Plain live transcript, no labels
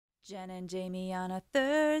Jen and Jamie on a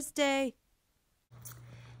Thursday.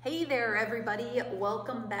 Hey there, everybody.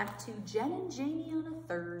 Welcome back to Jen and Jamie on a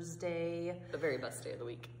Thursday. The very best day of the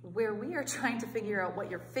week. Where we are trying to figure out what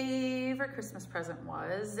your favorite Christmas present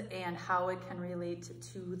was and how it can relate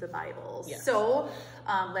to the Bible. Yes. So,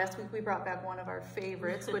 last week we brought back one of our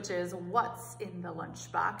favorites, which is what's in the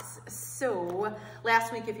lunchbox. So,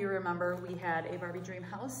 last week, if you remember, we had a Barbie dream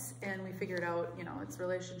house and we figured out, its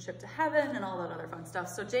relationship to heaven and all that other fun stuff.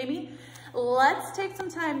 So, Jamie, let's take some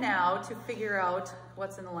time now to figure out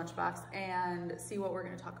what's in the lunchbox and see what we're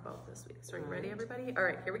going to talk about this week. So, are you ready, everybody? All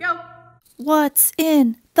right, here we go. What's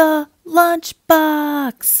in the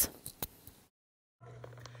lunchbox?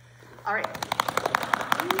 All right.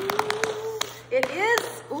 It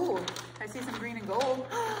is, I see some green and gold.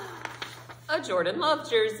 A Jordan Love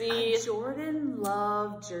jersey. A Jordan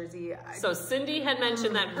Love jersey. So Cindy had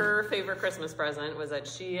mentioned that her favorite Christmas present was that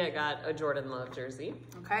she got a Jordan Love jersey.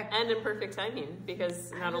 Okay. And in perfect timing,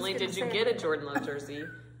 because not only did you get a Jordan Love jersey,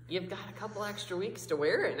 you've got a couple extra weeks to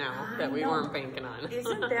wear it now that we weren't banking on.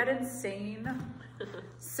 Isn't that insane?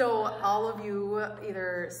 So all of you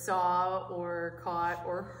either saw or caught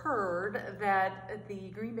or heard that the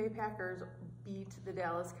Green Bay Packers beat the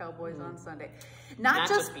Dallas Cowboys on Sunday. Not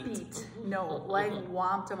just beat, no, like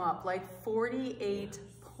whomped them up, like 48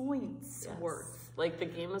 points worth. Like the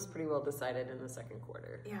game was pretty well decided in the second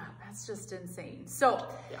quarter. Yeah, that's just insane. So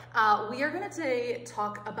we are going to today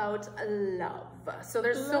talk about love. So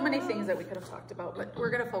there's so many things that we could have talked about, but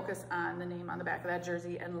we're going to focus on the name on the back of that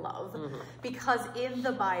jersey and love. Because in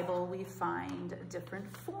the Bible, we find different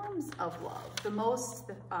forms of love. The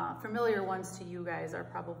most familiar ones to you guys are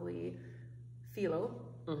probably philo,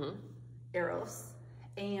 eros,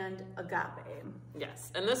 and agape.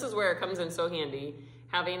 Yes, and this is where it comes in so handy,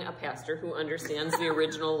 having a pastor who understands the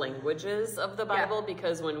original languages of the Bible,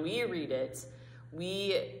 because when we read it,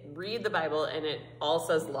 we read the Bible and it all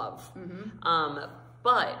says love.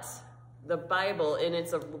 But the Bible in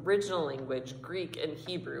its original language, Greek and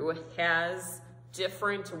Hebrew, has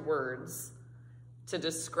different words to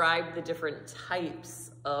describe the different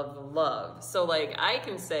types of love. So like I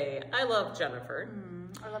can say, I love Jennifer.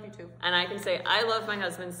 I love you too. And I can say, I love my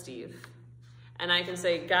husband, Steve. And I can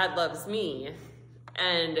say, God loves me.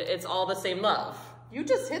 And it's all the same love. You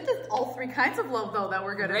just hit all three kinds of love, though, that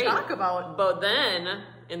we're going to talk about. But then,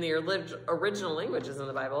 in the original languages in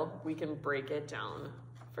the Bible, we can break it down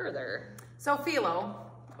further. So philo,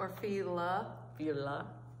 or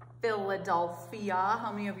Philadelphia.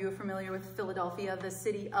 How many of you are familiar with Philadelphia, the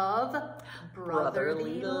city of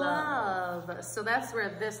brotherly love? So that's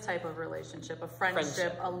where this type of relationship, a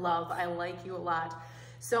friendship, a love, I like you a lot.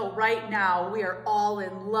 So right now we are all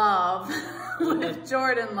in love with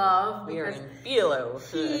Jordan Love. We are in philo.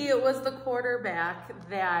 He was the quarterback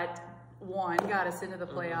that one, got us into the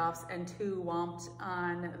playoffs, and two, whomped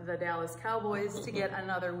on the Dallas Cowboys to get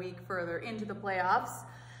another week further into the playoffs.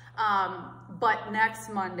 But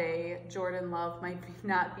next Monday, Jordan Love might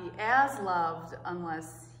not be as loved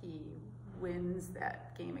unless he wins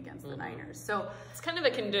that game against the Niners. So it's kind of a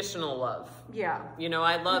conditional love. Yeah.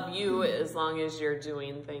 I love you as long as you're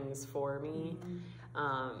doing things for me.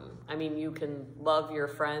 I mean, you can love your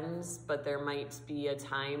friends, but there might be a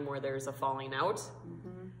time where there's a falling out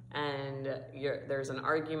and there's an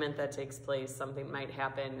argument that takes place, something might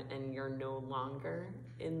happen, and you're no longer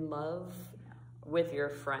in love with your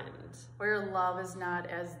friend. Where love is not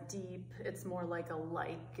as deep, it's more like a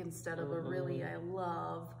like instead of a really I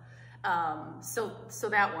love. So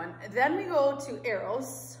that one. Then we go to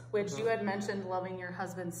eros, which you had mentioned loving your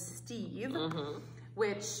husband Steve,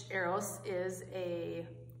 which eros is a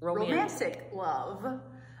romantic love.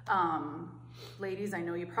 Ladies, I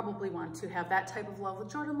know you probably want to have that type of love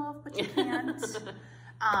with Jordan Love, but you can't.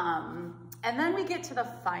 And then we get to the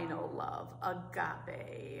final love,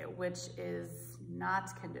 agape, which is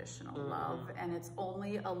not conditional love, and it's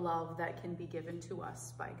only a love that can be given to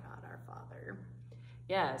us by God our Father.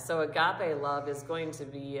 Yeah, so agape love is going to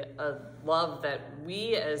be a love that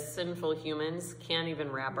we as sinful humans can't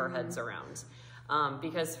even wrap our heads around.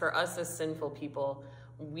 Because for us as sinful people,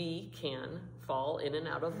 we can fall in and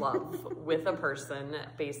out of love with a person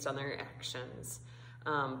based on their actions.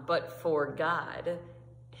 But for God,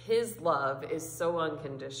 his love is so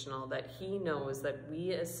unconditional that he knows that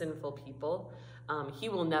we as sinful people, he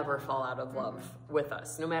will never fall out of love with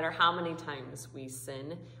us. No matter how many times we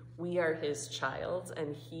sin, we are his child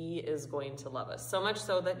and he is going to love us. So much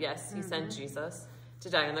so that, yes, he sent Jesus to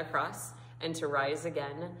die on the cross and to rise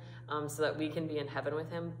again so that we can be in heaven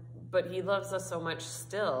with him. But he loves us so much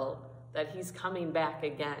still that he's coming back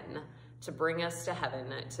again to bring us to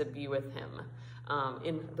heaven, to be with him.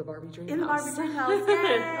 in the Barbie dream In the house. Barbie dream house.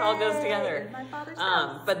 It all goes together. In my Father's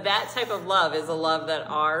house. But that type of love is a love that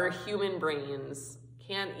our human brains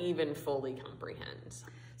can't even fully comprehend.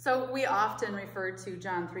 So we often refer to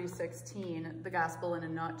John 3:16, the gospel in a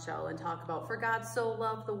nutshell, and talk about, for God so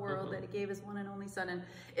loved the world that he gave his one and only son. And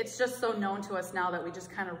it's just so known to us now that we just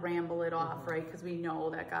kind of ramble it off, right? Because we know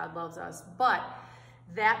that God loves us. But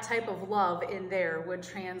that type of love in there would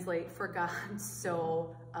translate, for God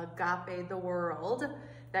so agape the world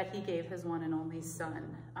that he gave his one and only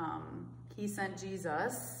son. He sent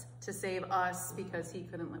Jesus to save us because he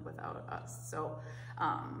couldn't live without us. So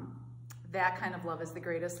that kind of love is the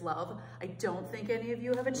greatest love. I don't think any of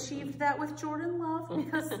you have achieved that with Jordan Love,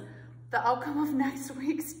 because the outcome of next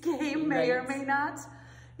week's game may or may not,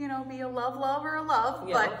 you know, be a love or a love.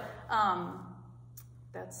 Yeah. But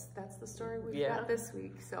that's the story we've got this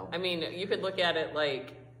week. So I mean, you could look at it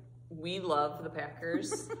like, we love the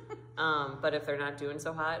Packers, but if they're not doing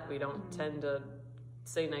so hot, we don't tend to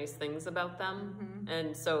say nice things about them.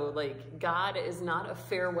 And so, like, God is not a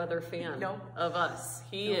fair weather fan of us.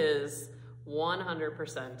 He is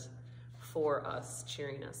 100% for us,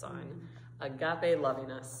 cheering us on, agape loving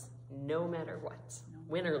us, no matter what,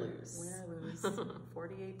 win or lose.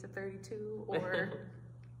 48-32, or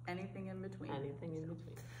anything in between. Anything in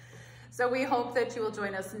between. So we hope that you will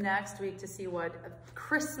join us next week to see what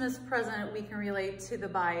Christmas present we can relate to the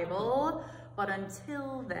Bible. But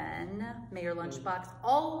until then, may your lunchbox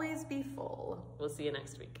always be full. We'll see you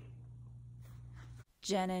next week.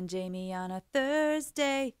 Jen and Jamie on a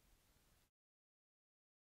Thursday.